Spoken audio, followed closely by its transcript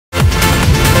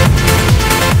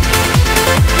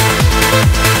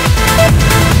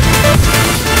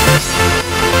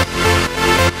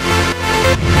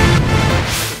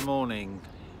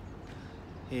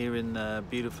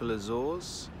beautiful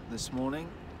Azores this morning,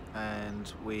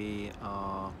 and we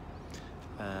are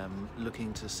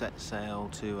looking to set sail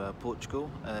to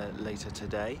Portugal later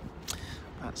today.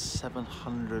 About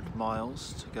 700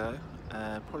 miles to go.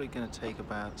 Probably going to take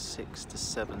about 6 to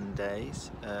 7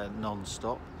 days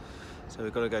non-stop. So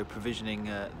we've got to go provisioning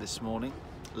this morning.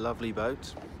 Lovely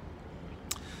boat.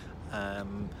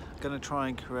 Going to try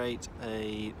and create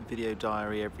a video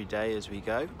diary every day as we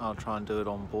go. I'll try and do it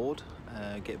on board,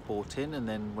 get bought in, and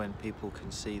then when people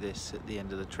can see this at the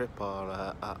end of the trip,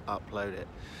 I'll upload it.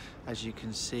 As you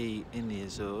can see in the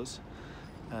Azores,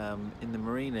 in the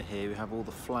marina here, we have all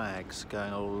the flags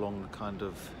going all along the kind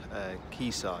of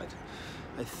quayside.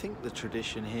 I think the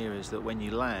tradition here is that when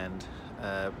you land,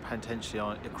 potentially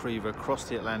either across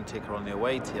the Atlantic or on the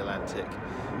way to the Atlantic,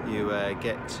 you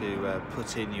get to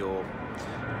put in your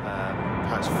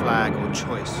perhaps flag or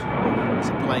choice. There's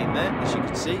a plane there, as you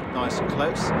can see, nice and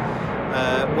close.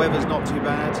 Weather's not too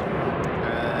bad.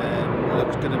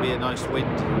 Looks going to be a nice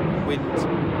wind.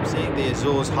 Seeing the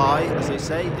Azores high, as they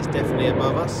say, is definitely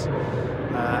above us,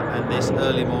 and this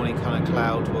early morning kind of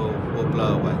cloud will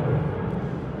blow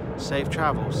away. Safe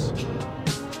travels.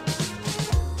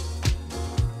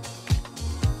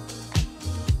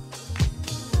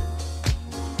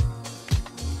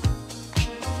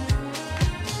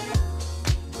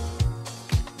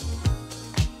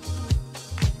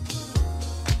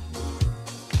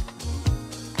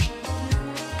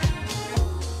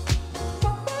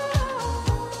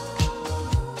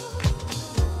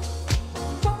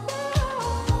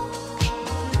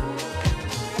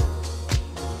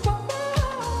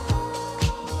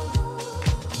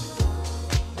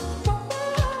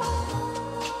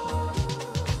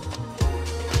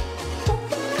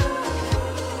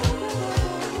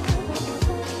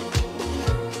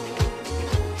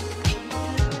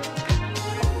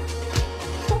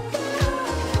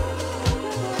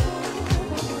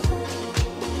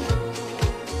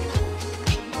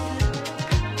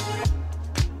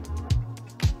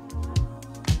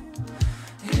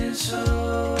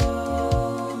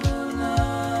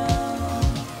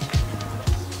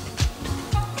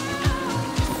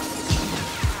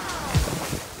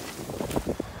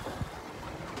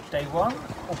 Day one,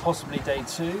 or possibly day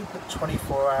two, but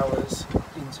 24 hours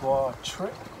into our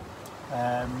trip.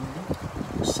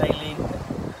 Sailing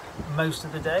most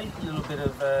of the day, a little bit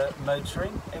of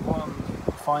motoring, everyone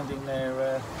finding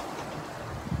their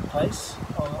place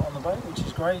on the boat, which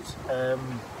is great.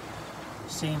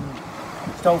 Seen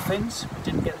dolphins,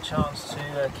 didn't get the chance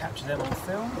to capture them on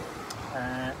film,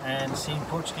 and seen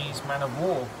Portuguese man of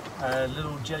war,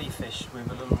 little jellyfish with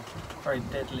a little very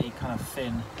deadly kind of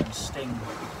fin and sting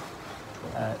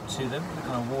to them that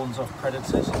kind of warns off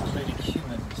predators, including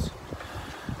humans.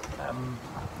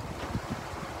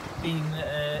 Been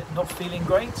not feeling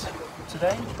great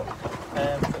today,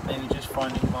 but maybe just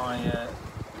finding my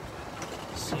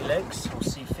sea legs or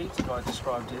sea feet, as I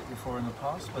described it before in the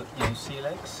past, but you know, sea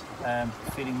legs.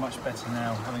 Feeling much better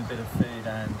now, having a bit of food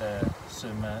and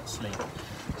some sleep.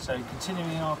 So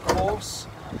continuing our course,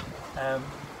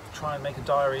 try and make a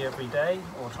diary every day,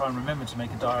 or try and remember to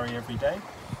make a diary every day,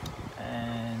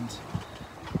 and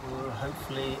we're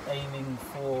hopefully aiming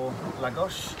for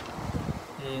Lagos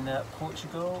in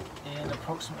Portugal in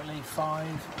approximately 5,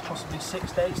 possibly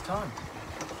 6 days time.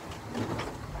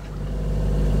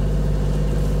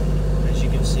 As you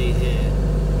can see here,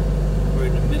 we're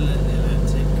in the middle of the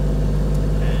Atlantic,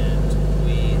 and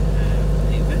we have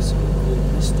a vessel called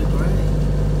Mr. Grey.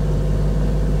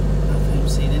 I haven't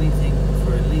seen anything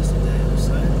for at least a day or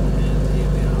so, and here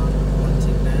we are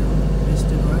hunting down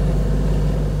Mr. Grey.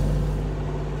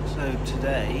 So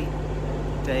today,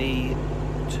 day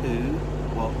 2,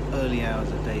 well, early hours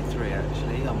of day 3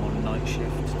 actually. I'm on night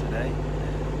shift today.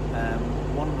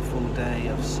 Wonderful day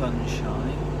of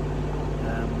sunshine.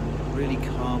 Really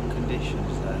calm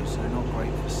conditions though, so not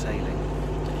great for sailing.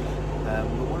 But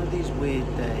one of these weird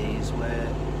days where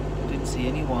I didn't see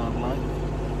any wildlife,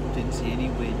 didn't see any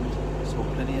wind, saw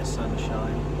plenty of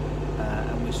sunshine,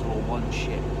 and we saw one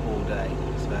ship all day.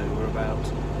 So we're about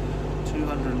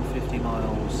 250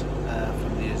 miles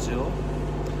from the Azores,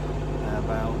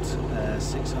 about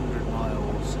 600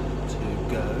 miles to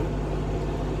go,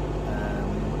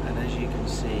 and as you can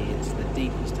see, it's the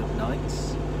deepest of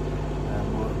nights.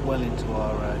 We're well into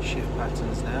our shift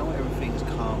patterns now. Everything's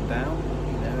calmed down.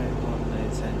 You know, everyone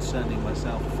is, and certainly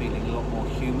myself, feeling a lot more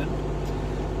human.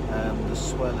 The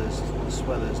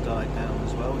swellers died down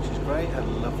as well, which is great. Had a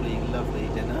lovely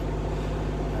dinner,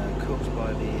 cooked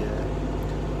by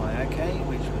Ake,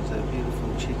 which was a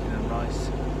beautiful chicken and rice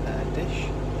dish.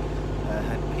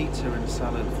 Had pizza and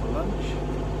salad for lunch,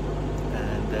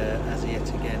 and and as yet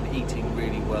again eating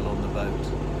really well on the boat.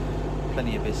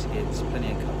 Plenty of biscuits,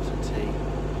 plenty of cups of tea,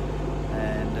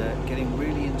 and getting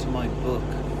really into my book,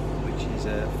 which is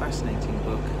a fascinating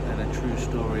book and a true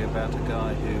story about a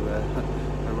guy who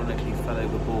ironically fell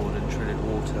overboard and treaded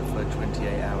water for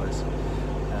 28 hours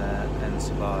and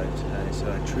survived. So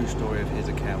a true story of his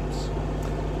accounts,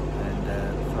 and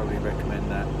thoroughly recommend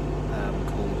that,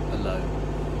 called Alone.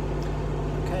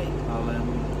 Okay, I'll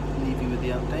leave you with the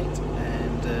update,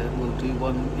 and we'll do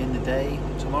one in the day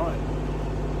tomorrow.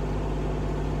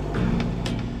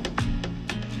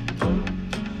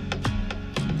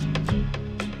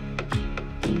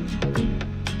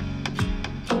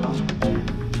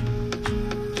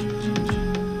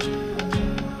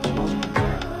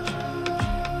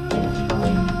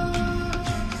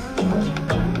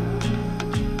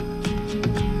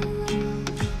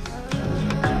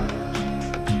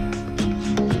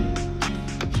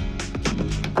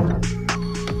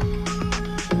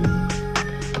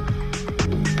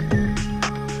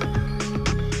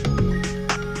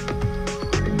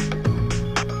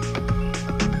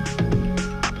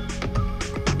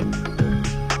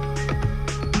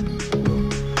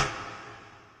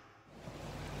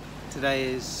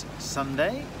 Today is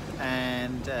Sunday,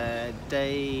 and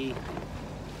day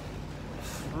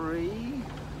 3,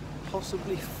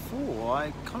 possibly 4.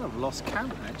 I kind of lost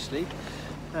count actually.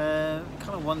 Kind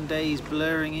of one day is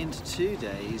blurring into 2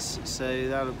 days, so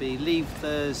that'll be leave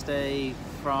Thursday,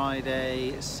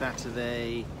 Friday,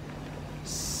 Saturday,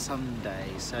 Sunday.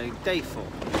 So day 4.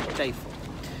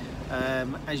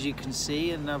 As you can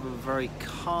see, another very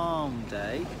calm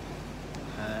day.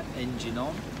 Engine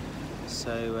on.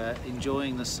 So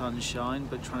enjoying the sunshine,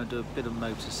 but trying to do a bit of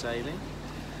motor sailing.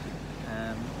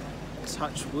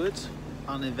 Touch wood,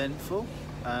 uneventful,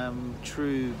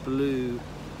 true blue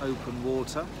open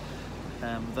water.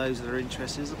 Those that are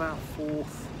interested, is about 4,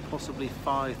 possibly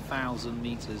 5,000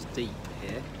 meters deep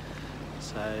here.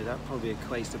 So that probably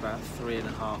equates to about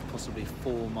 3.5, possibly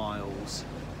 4 miles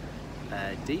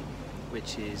deep,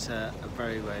 which is a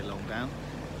very, very long down.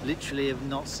 Literally have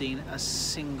not seen a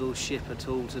single ship at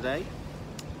all today.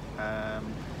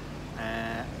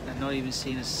 I've not even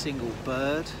seen a single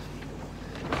bird,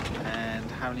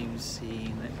 and haven't even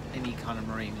seen any kind of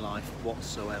marine life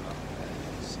whatsoever.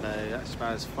 So that's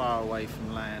about as far away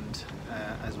from land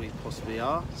as we possibly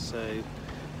are. So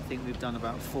I think we've done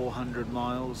about 400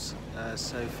 miles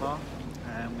so far,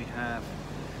 and we have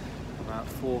about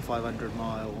 400 or 500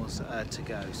 miles to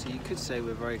go. So you could say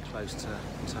we're very close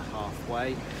to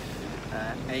halfway.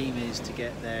 Aim is to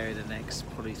get there in the next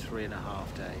probably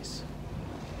 3.5 days.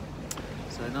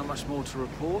 So not much more to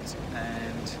report,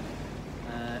 and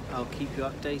I'll keep you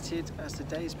updated as the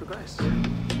days progress.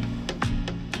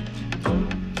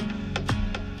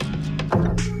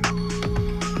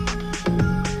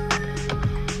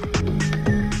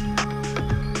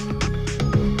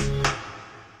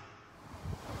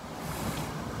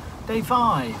 Day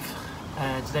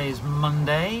 5. Today is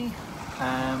Monday.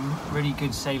 Really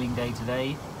good sailing day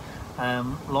today.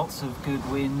 Lots of good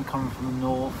wind coming from the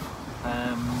north,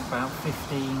 about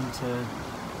 15 to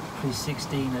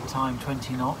 16, at time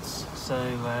 20 knots. So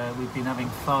we've been having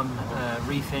fun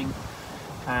reefing,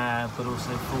 but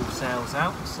also full sails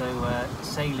out. So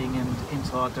sailing and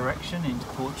into our direction, into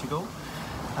Portugal.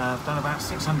 I've done about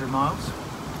 600 miles.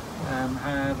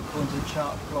 Have, according to the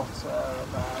chart plot,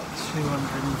 about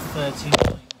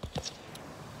 239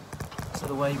 to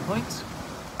the waypoint,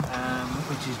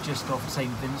 which is just off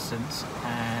St Vincent,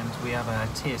 and we have a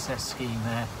TSS scheme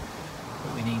there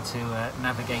that we need to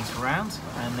navigate around,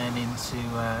 and then into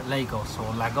Lagos,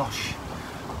 or Lagos,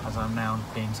 as I'm now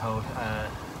being told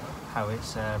how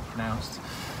it's pronounced.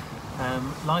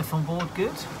 Life on board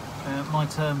good. My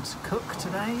turn to cook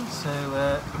today, so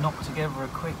knocked together a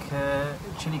quick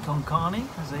chili con carne,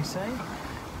 as they say,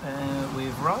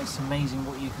 with rice. Amazing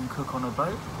what you can cook on a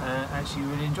boat. Actually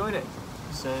really enjoyed it.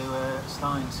 So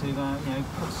starting to you know,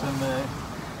 put some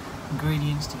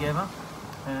ingredients together,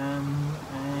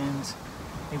 and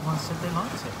everyone said they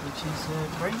liked it, which is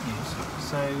great news.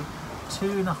 So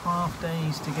 2.5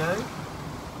 days to go.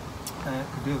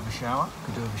 Could do with a shower,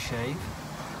 could do with a shave.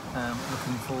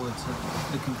 Looking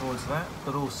forward to that,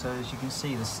 but also, as you can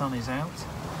see, the sun is out,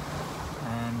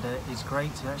 and it's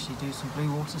great to actually do some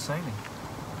blue water sailing.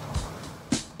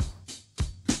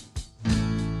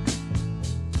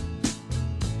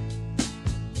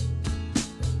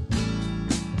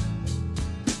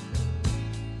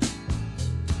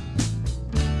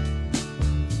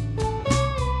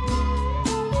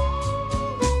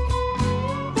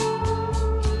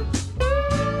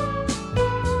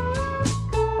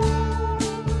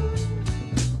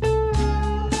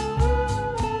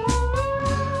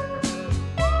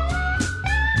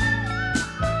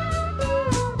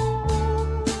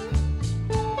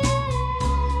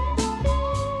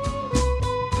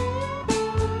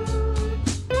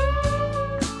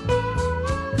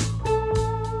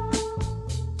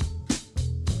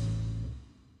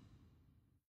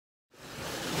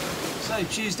 So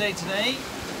Tuesday today,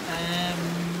 I've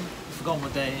forgotten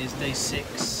what day it is, day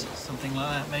 6, something like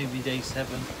that, maybe day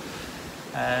 7.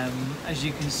 As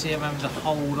you can see, I'm having to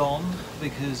hold on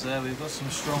because we've got some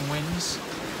strong winds,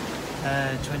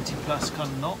 20 plus kind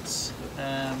of knots,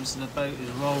 so the boat is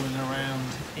rolling around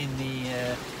in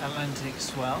the Atlantic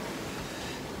swell.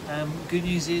 Good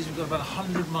news is we've got about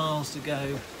 100 miles to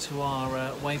go to our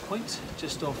waypoint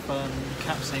just off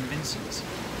Cap St Vincent,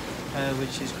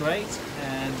 which is great,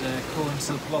 and according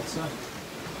to the plotter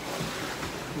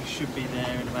we should be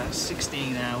there in about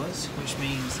 16 hours, which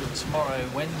means that tomorrow,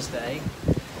 Wednesday,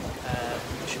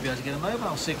 we should be able to get a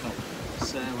mobile signal.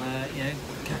 So you know,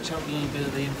 catch up a little bit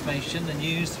of the information, the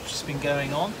news that's just been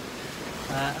going on,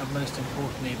 and most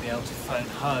importantly be able to phone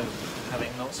home,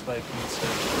 having not spoken to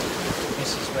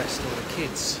Mrs. West or the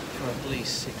kids for at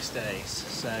least 6 days.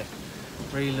 So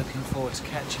really looking forward to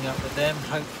catching up with them.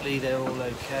 Hopefully they're all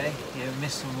okay. You know,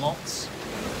 miss them lots.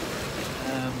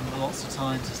 Lots of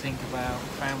time to think about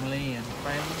family and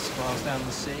friends whilst down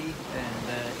the sea, and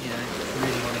you know,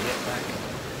 really want to get back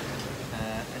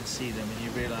and see them, and you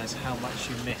realise how much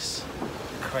you miss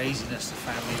the craziness of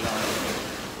family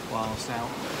life whilst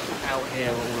out here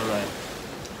all alone.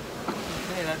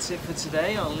 Okay, that's it for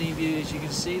today. I'll leave you, as you can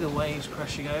see, the waves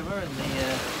crashing over and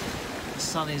the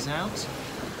sun is out.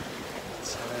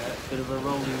 It's a bit of a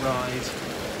rolly ride,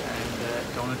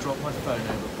 and don't want to drop my phone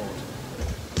overboard.